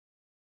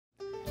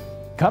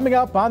Coming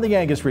up on the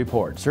Angus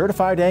Report,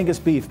 certified Angus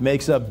beef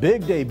makes a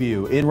big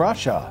debut in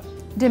Russia.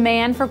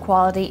 Demand for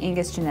quality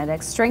Angus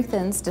genetics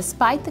strengthens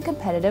despite the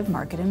competitive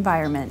market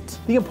environment.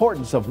 The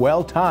importance of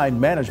well-timed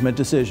management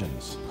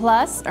decisions.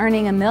 Plus,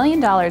 earning $1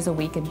 million a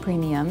week in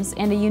premiums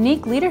and a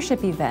unique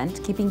leadership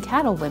event keeping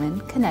cattle women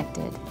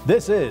connected.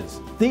 This is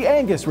the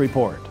Angus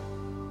Report.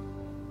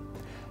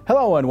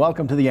 Hello and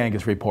welcome to the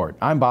Angus Report.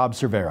 I'm Bob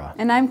Cervera.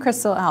 And I'm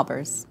Crystal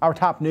Albers. Our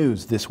top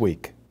news this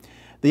week.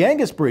 The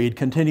Angus breed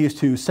continues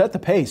to set the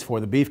pace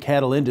for the beef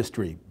cattle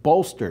industry,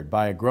 bolstered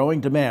by a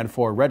growing demand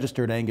for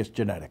registered Angus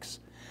genetics.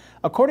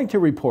 According to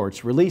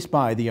reports released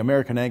by the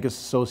American Angus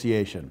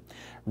Association,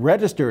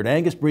 registered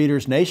Angus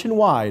breeders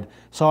nationwide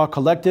saw a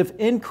collective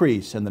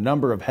increase in the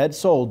number of head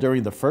sold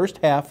during the first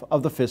half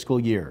of the fiscal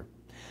year.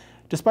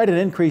 Despite an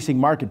increasing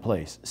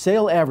marketplace,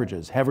 sale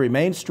averages have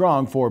remained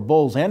strong for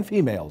bulls and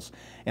females,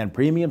 and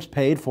premiums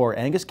paid for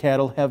Angus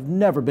cattle have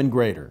never been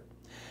greater.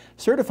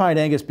 Certified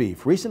Angus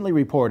beef recently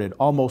reported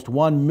almost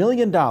 $1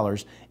 million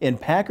in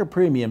packer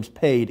premiums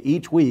paid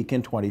each week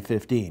in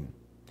 2015.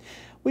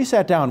 We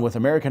sat down with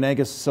American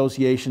Angus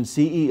Association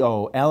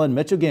CEO Alan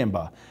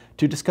Michigamba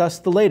to discuss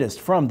the latest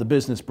from the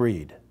business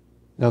breed.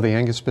 No, the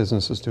Angus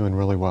business is doing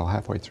really well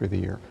halfway through the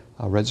year.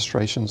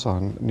 Registrations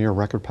on near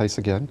record pace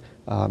again.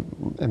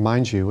 And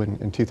mind you,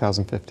 in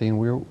 2015,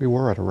 we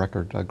were at a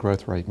record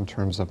growth rate in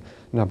terms of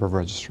number of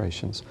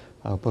registrations.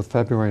 Both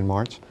February and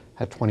March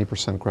had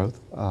 20%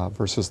 growth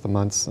versus the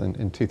months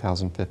in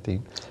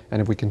 2015.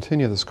 And if we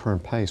continue this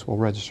current pace, we'll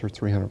register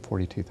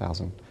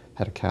 342,000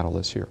 head of cattle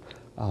this year.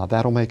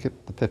 That'll make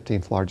it the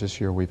 15th largest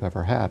year we've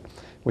ever had,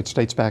 which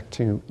dates back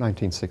to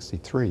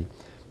 1963.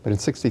 But in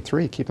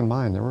 63, keep in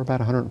mind, there were about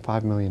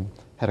 105 million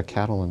head of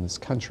cattle in this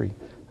country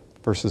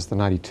versus the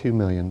 92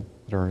 million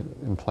that are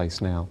in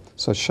place now.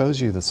 So it shows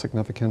you the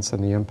significance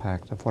and the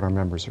impact of what our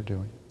members are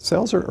doing.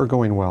 Sales are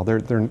going well.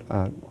 They're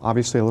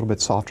obviously a little bit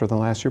softer than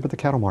last year, but the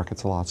cattle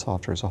market's a lot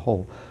softer as a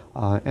whole.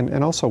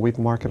 And also we've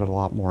marketed a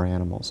lot more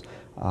animals.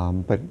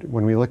 But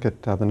when we look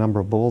at the number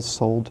of bulls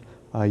sold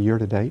year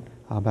to date,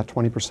 about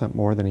 20%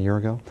 more than a year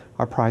ago.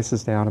 Our price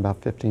is down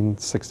about 15,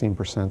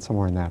 16%,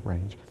 somewhere in that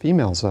range.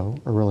 Females, though,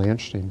 are really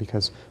interesting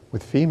because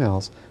with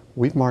females,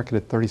 we've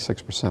marketed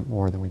 36%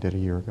 more than we did a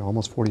year ago,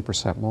 almost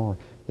 40% more,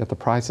 yet the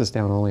price is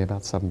down only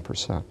about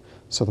 7%.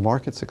 So the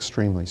market's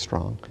extremely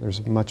strong. There's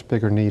a much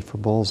bigger need for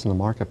bulls in the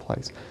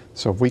marketplace.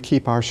 So if we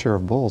keep our share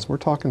of bulls, we're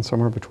talking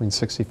somewhere between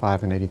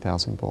 65 and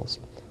 80,000 bulls.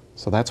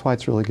 So that's why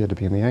it's really good to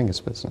be in the Angus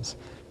business,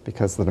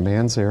 because the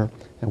demand's there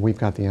and we've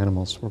got the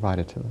animals to provide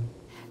it to them.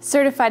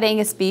 Certified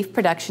Angus beef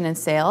production and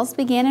sales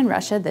began in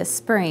Russia this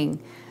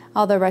spring.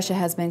 Although Russia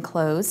has been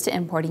closed to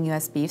importing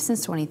U.S. beef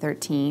since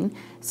 2013,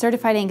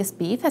 Certified Angus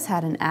beef has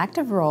had an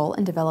active role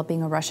in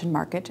developing a Russian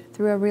market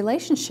through a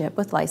relationship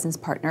with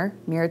licensed partner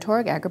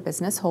Miratorg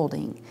Agribusiness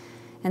Holding.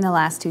 In the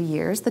last 2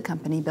 years, the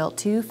company built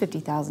 2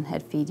 50,000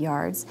 head feed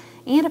yards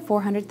and a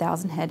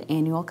 400,000 head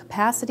annual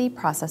capacity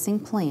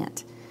processing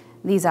plant.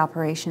 These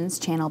operations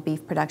channel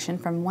beef production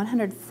from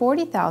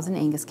 140,000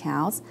 Angus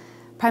cows,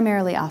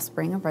 primarily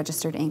offspring of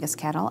registered Angus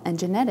cattle and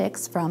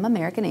genetics from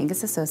American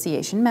Angus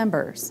Association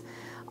members.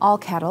 All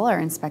cattle are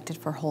inspected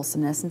for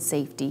wholesomeness and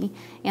safety,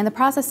 and the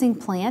processing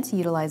plant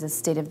utilizes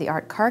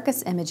state-of-the-art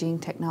carcass imaging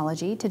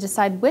technology to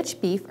decide which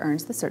beef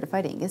earns the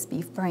Certified Angus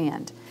beef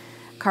brand.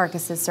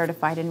 Carcasses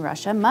certified in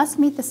Russia must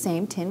meet the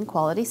same 10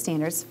 quality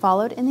standards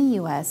followed in the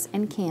U.S.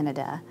 and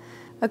Canada.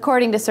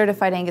 According to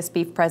Certified Angus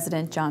Beef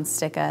President John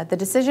Sticka, the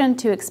decision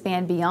to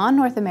expand beyond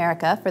North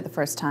America for the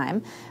first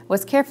time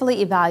was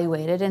carefully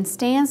evaluated and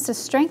stands to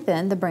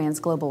strengthen the brand's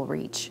global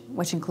reach,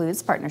 which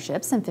includes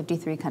partnerships in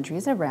 53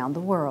 countries around the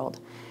world.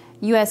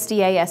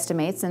 USDA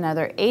estimates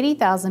another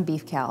 80,000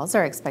 beef cows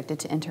are expected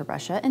to enter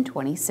Russia in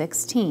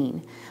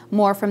 2016.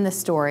 More from this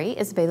story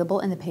is available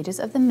in the pages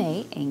of the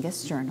May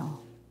Angus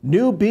Journal.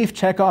 New beef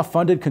checkoff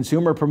funded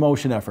consumer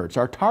promotion efforts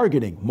are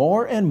targeting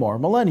more and more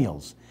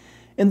millennials.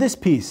 In this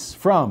piece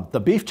from the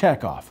Beef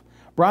Checkoff,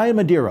 Brian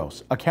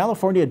Medeiros, a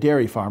California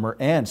dairy farmer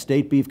and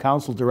State Beef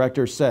Council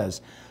Director,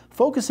 says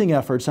focusing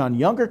efforts on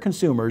younger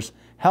consumers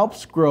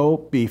helps grow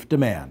beef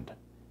demand.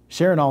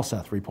 Sharon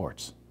Alseth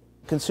reports.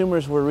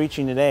 Consumers we're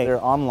reaching today,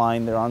 they're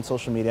online, they're on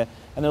social media,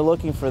 and they're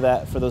looking for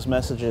those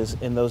messages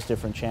in those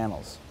different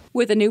channels.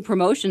 With a new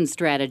promotion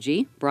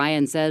strategy,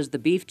 Brian says the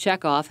Beef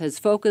Checkoff has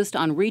focused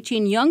on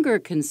reaching younger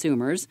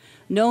consumers,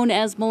 known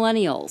as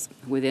millennials,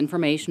 with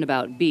information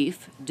about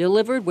beef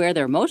delivered where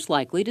they're most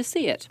likely to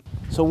see it.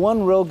 So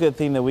one real good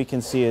thing that we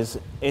can see is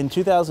in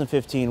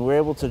 2015, we're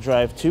able to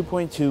drive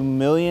 2.2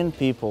 million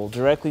people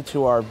directly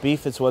to our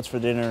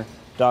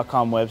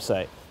beefitswhatsfordinner.com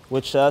website,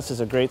 which to us is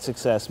a great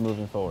success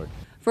moving forward.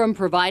 From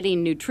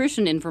providing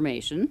nutrition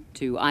information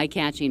to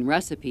eye-catching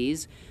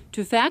recipes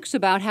to facts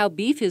about how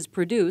beef is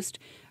produced,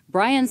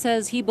 Brian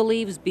says he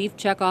believes Beef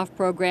Checkoff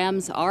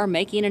programs are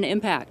making an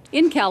impact.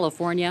 In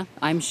California,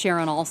 I'm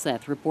Sharon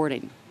Alseth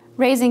reporting.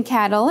 Raising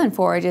cattle and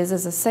forages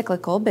is a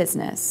cyclical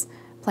business.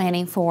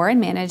 Planning for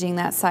and managing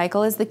that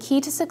cycle is the key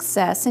to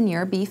success in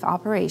your beef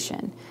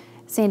operation.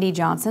 Sandy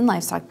Johnson,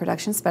 livestock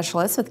production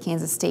specialist with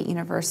Kansas State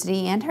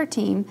University, and her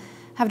team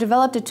have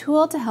developed a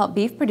tool to help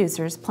beef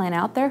producers plan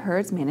out their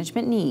herd's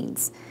management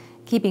needs.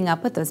 Keeping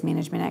up with those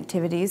management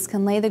activities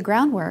can lay the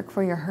groundwork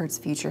for your herd's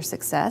future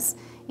success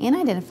and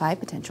identify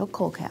potential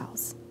cull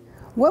cows.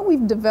 What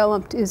we've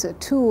developed is a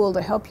tool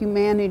to help you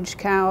manage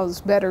cows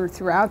better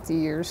throughout the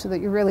year so that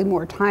you're really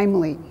more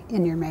timely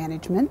in your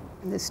management.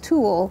 This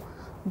tool,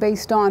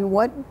 based on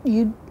what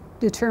you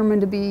determine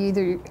to be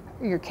either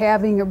your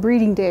calving or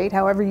breeding date,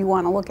 however you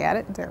want to look at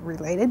it, they're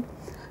related,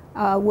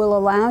 will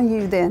allow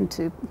you then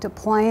to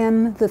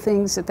plan the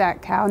things that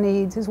that cow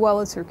needs as well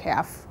as her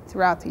calf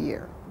throughout the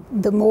year.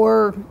 The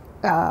more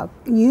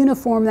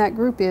uniform that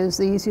group is,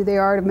 the easier they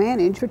are to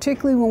manage,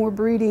 particularly when we're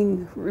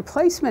breeding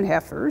replacement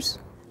heifers.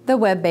 The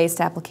web-based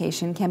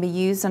application can be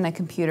used on a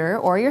computer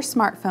or your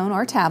smartphone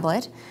or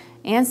tablet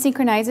and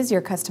synchronizes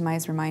your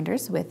customized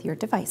reminders with your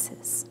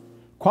devices.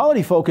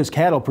 Quality-focused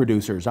cattle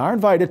producers are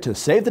invited to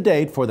save the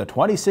date for the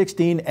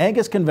 2016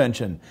 Angus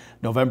Convention,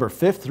 November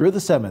 5th through the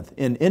 7th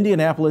in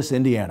Indianapolis,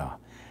 Indiana.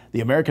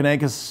 The American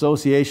Angus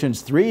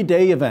Association's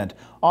 3-day event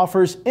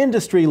offers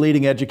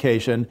industry-leading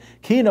education,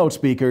 keynote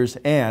speakers,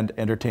 and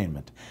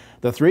entertainment.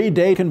 The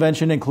 3-day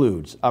convention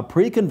includes a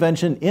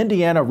pre-convention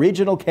Indiana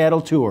Regional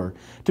Cattle Tour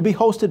to be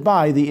hosted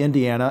by the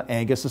Indiana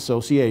Angus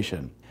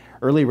Association.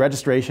 Early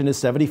registration is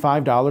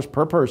 $75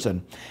 per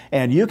person,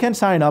 and you can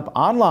sign up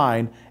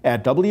online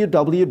at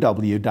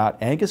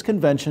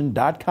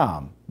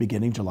www.angusconvention.com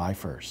beginning July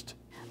 1st.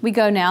 We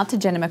go now to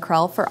Jenna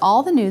McCrell for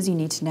all the news you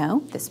need to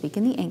know this week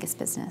in the Angus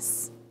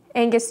business.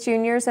 Angus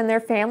juniors and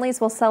their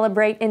families will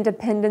celebrate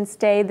Independence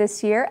Day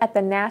this year at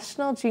the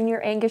National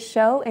Junior Angus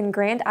Show in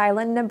Grand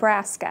Island,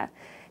 Nebraska.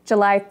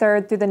 July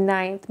 3rd through the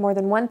 9th, more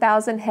than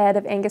 1,000 head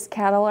of Angus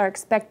cattle are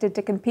expected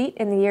to compete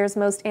in the year's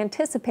most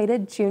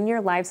anticipated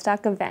junior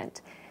livestock event.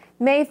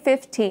 May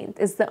 15th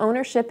is the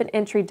ownership and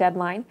entry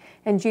deadline,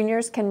 and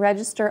juniors can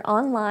register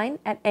online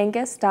at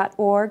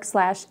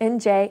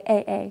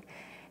angus.org/NJAA.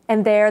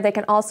 And there they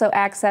can also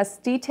access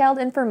detailed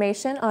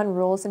information on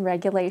rules and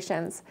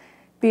regulations.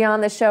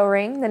 Beyond the show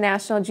ring, the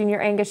National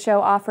Junior Angus Show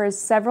offers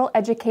several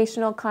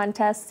educational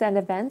contests and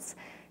events,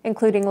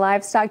 including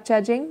livestock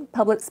judging,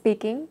 public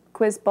speaking,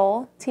 quiz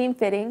bowl, team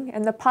fitting,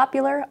 and the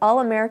popular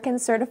All-American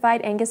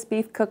Certified Angus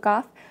Beef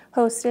Cook-Off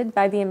hosted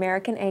by the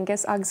American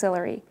Angus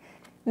Auxiliary.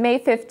 May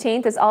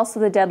 15th is also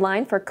the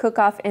deadline for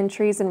cook-off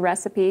entries and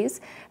recipes,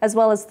 as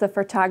well as the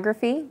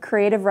photography,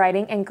 creative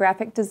writing, and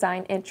graphic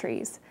design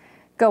entries.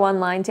 Go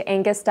online to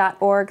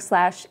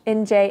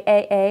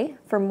angus.org/NJAA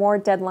for more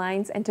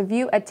deadlines and to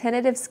view a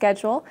tentative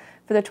schedule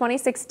for the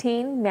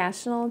 2016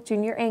 National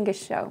Junior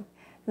Angus Show.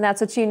 And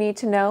that's what you need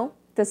to know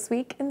this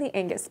week in the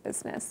Angus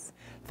business.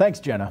 Thanks,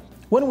 Jenna.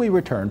 When we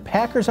return,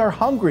 packers are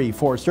hungry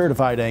for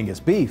certified Angus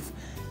beef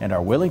and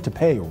are willing to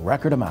pay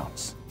record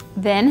amounts.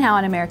 Then how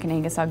an American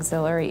Angus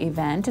Auxiliary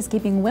event is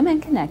keeping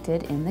women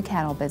connected in the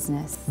cattle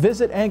business.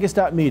 Visit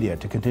angus.media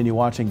to continue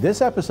watching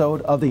this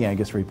episode of the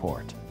Angus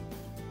Report.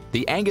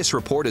 The Angus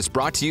Report is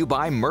brought to you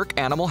by Merck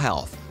Animal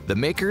Health, the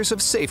makers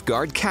of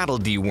Safeguard Cattle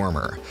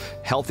Dewormer.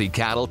 Healthy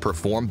cattle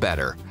perform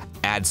better.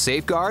 Add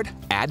Safeguard,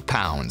 add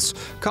pounds.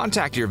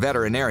 Contact your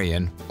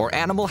veterinarian or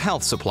animal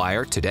health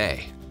supplier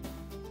today.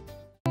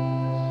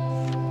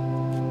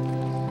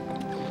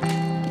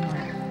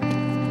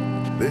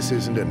 This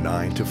isn't a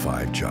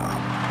 9-to-5 job.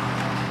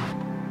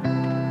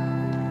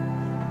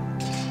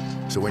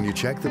 So when you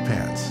check the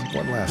pens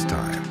one last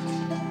time,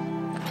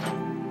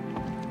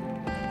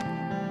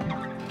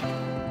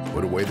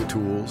 put away the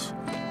tools,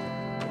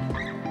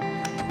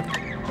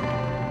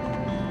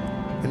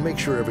 and make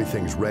sure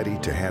everything's ready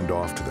to hand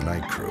off to the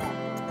night crew.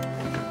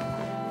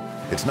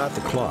 It's not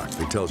the clock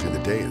that tells you the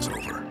day is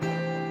over.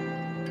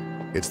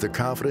 It's the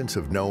confidence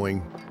of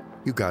knowing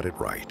you got it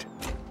right.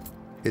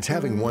 It's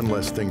having one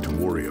less thing to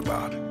worry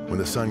about when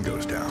the sun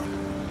goes down.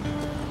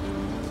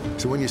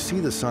 So when you see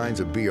the signs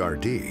of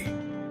BRD,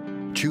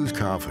 choose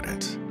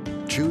confidence.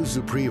 Choose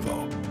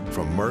Zuprevo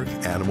from Merck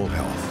Animal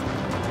Health.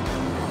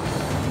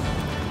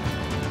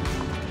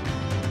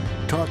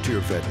 Talk to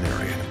your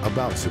veterinarian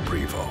about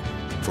Zuprevo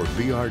for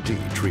BRD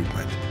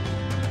treatment.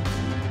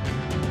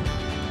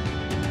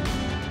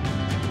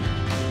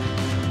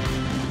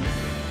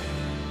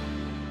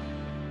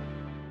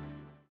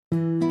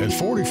 At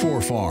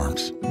 44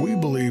 Farms, we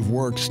believe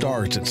work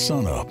starts at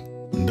sunup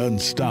and doesn't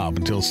stop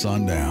until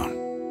sundown.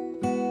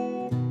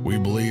 We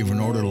believe in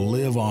order to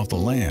live off the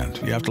land,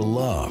 you have to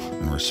love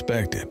and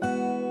respect it.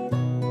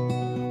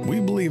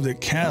 We believe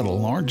that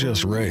cattle aren't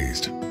just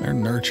raised, they're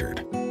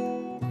nurtured.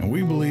 And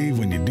we believe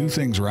when you do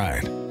things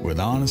right, with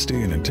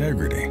honesty and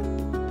integrity,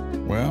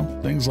 well,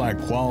 things like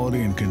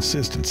quality and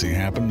consistency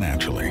happen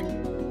naturally.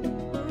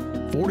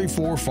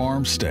 44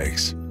 Farm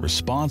Steaks,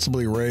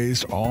 responsibly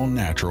raised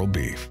all-natural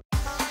beef.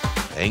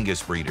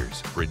 Angus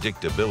breeders,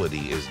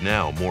 predictability is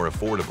now more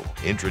affordable.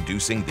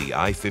 Introducing the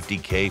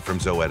i50K from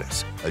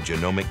Zoetis, a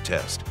genomic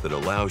test that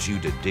allows you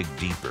to dig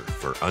deeper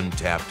for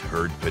untapped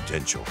herd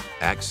potential.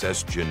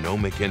 Access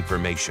genomic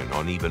information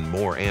on even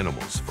more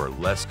animals for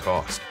less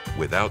cost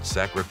without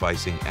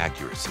sacrificing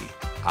accuracy.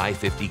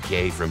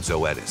 I50K from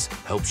Zoetis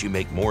helps you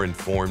make more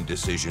informed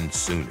decisions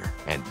sooner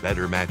and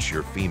better match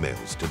your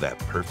females to that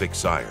perfect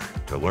sire.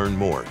 To learn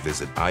more,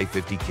 visit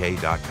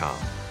i50k.com.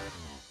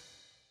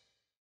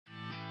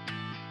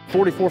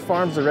 44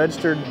 Farms is a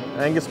registered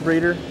Angus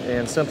breeder.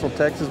 In Central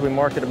Texas, we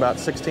market about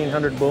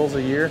 1,600 bulls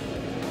a year.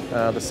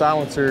 The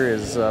silencer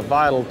is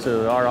vital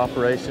to our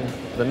operation.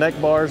 The neck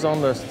bars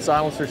on the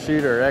silencer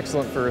chute are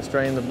excellent for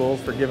restraining the bulls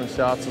for giving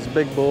shots. Those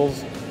big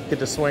bulls get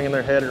to swinging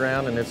their head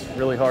around and it's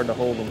really hard to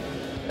hold them.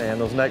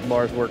 And those neck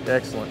bars work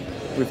excellent.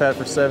 We've had it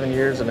for 7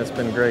 years and it's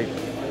been great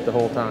the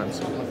whole time.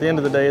 So at the end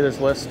of the day,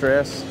 there's less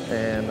stress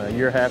and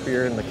you're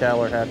happier and the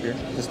cattle are happier.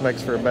 It just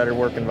makes for a better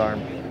work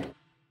environment.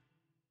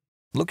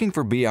 Looking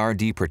for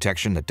BRD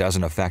protection that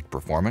doesn't affect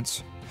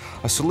performance?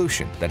 A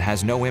solution that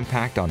has no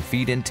impact on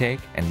feed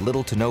intake and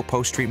little to no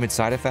post-treatment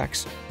side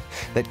effects?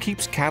 That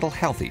keeps cattle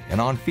healthy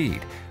and on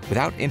feed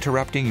without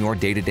interrupting your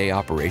day-to-day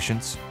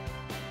operations?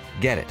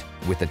 Get it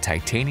with the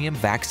Titanium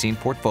Vaccine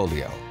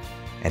Portfolio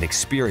and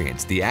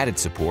experience the added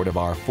support of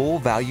our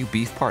full-value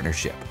beef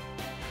partnership.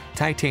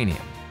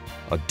 Titanium,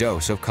 a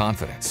dose of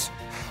confidence.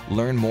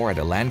 Learn more at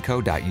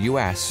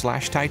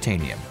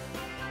elanco.us/titanium.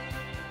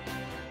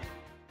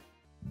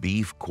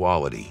 Beef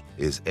quality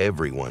is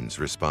everyone's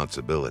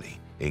responsibility,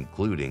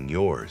 including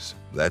yours.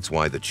 That's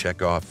why the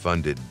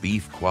Checkoff-funded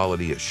Beef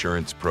Quality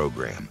Assurance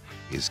Program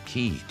is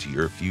key to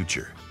your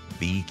future.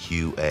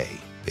 BQA,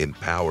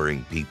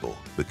 empowering people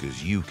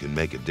because you can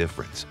make a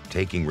difference,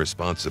 taking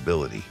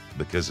responsibility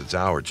because it's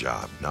our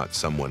job, not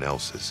someone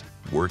else's,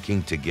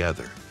 working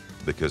together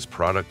because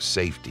product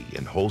safety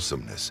and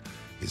wholesomeness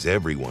is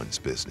everyone's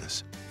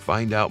business.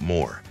 Find out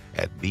more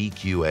at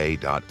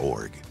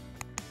bqa.org.